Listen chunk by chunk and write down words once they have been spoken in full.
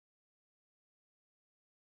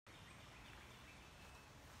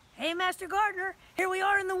Hey, Master Gardener, here we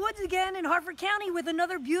are in the woods again in Harford County with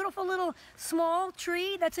another beautiful little small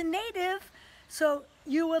tree that's a native. So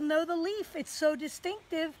you will know the leaf. It's so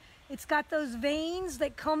distinctive. It's got those veins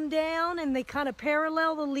that come down and they kind of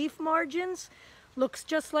parallel the leaf margins. Looks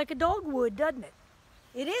just like a dogwood, doesn't it?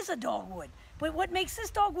 It is a dogwood. But what makes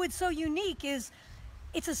this dogwood so unique is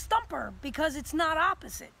it's a stumper because it's not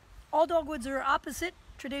opposite. All dogwoods are opposite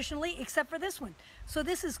traditionally, except for this one. So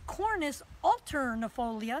this is Cornus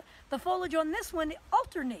alternifolia. The foliage on this one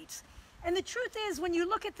alternates. And the truth is, when you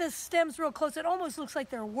look at the stems real close, it almost looks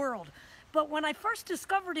like they're whorled. But when I first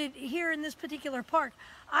discovered it here in this particular park,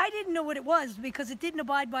 I didn't know what it was because it didn't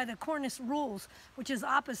abide by the Cornus rules, which is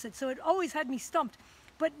opposite. So it always had me stumped.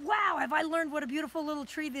 But wow, have I learned what a beautiful little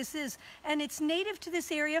tree this is. And it's native to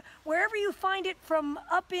this area. Wherever you find it, from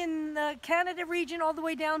up in the Canada region all the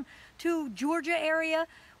way down to Georgia area,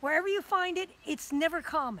 wherever you find it, it's never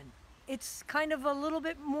common. It's kind of a little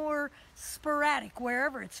bit more sporadic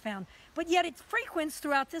wherever it's found. But yet it frequents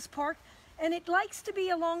throughout this park, and it likes to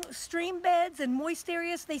be along stream beds and moist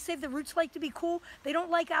areas. They say the roots like to be cool. They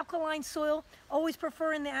don't like alkaline soil, always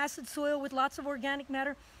prefer in the acid soil with lots of organic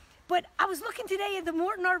matter. But I was looking today at the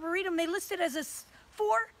Morton Arboretum, they listed as 4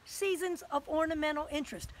 seasons of ornamental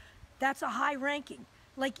interest. That's a high ranking.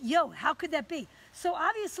 Like, yo, how could that be? So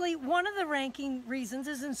obviously one of the ranking reasons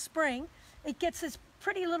is in spring. It gets this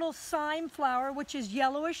pretty little cyme flower, which is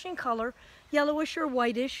yellowish in color, yellowish or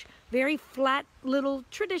whitish, very flat little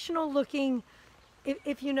traditional looking,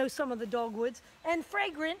 if you know some of the dogwoods, and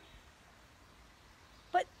fragrant.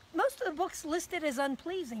 But most of the books list it as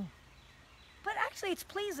unpleasing. But actually it's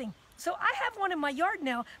pleasing. So I have one in my yard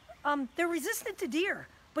now. They're resistant to deer,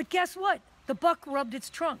 but guess what? The buck rubbed its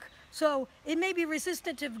trunk. So it may be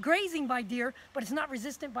resistant to grazing by deer, but it's not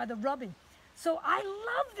resistant by the rubbing. So I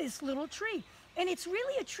love this little tree. And it's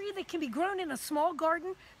really a tree that can be grown in a small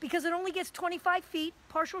garden because it only gets 25 feet,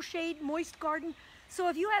 partial shade, moist garden. So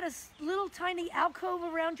if you had a little tiny alcove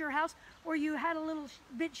around your house or you had a little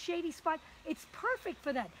bit shady spot, it's perfect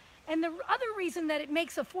for that. And the other reason that it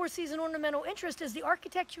makes a 4-season ornamental interest is the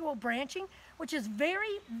architectural branching, which is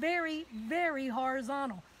very, very, very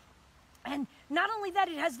horizontal. And not only that,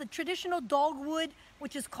 it has the traditional dogwood,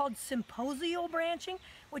 which is called symposial branching,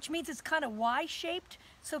 which means it's kind of Y-shaped,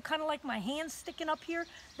 so kind of like my hand sticking up here.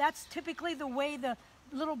 That's typically the way the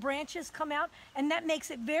little branches come out, and that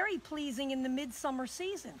makes it very pleasing in the midsummer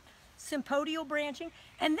season. Sympodial branching.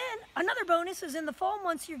 And then another bonus is in the fall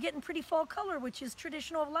months you're getting pretty fall color, which is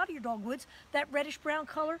traditional of a lot of your dogwoods, that reddish brown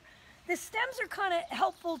color. The stems are kind of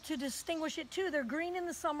helpful to distinguish it too. They're green in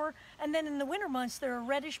the summer, and then in the winter months they're a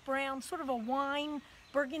reddish brown, sort of a wine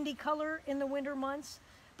burgundy color in the winter months.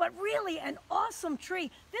 But really an awesome tree.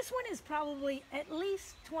 This one is probably at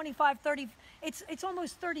least 25, 30, it's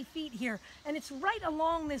almost 30 feet here, and it's right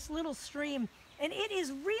along this little stream. And it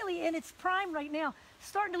is really in its prime right now,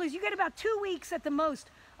 starting to lose. You get about 2 weeks at the most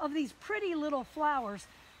of these pretty little flowers,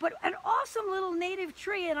 but an awesome little native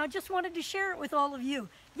tree, and I just wanted to share it with all of you.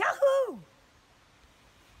 Yahoo!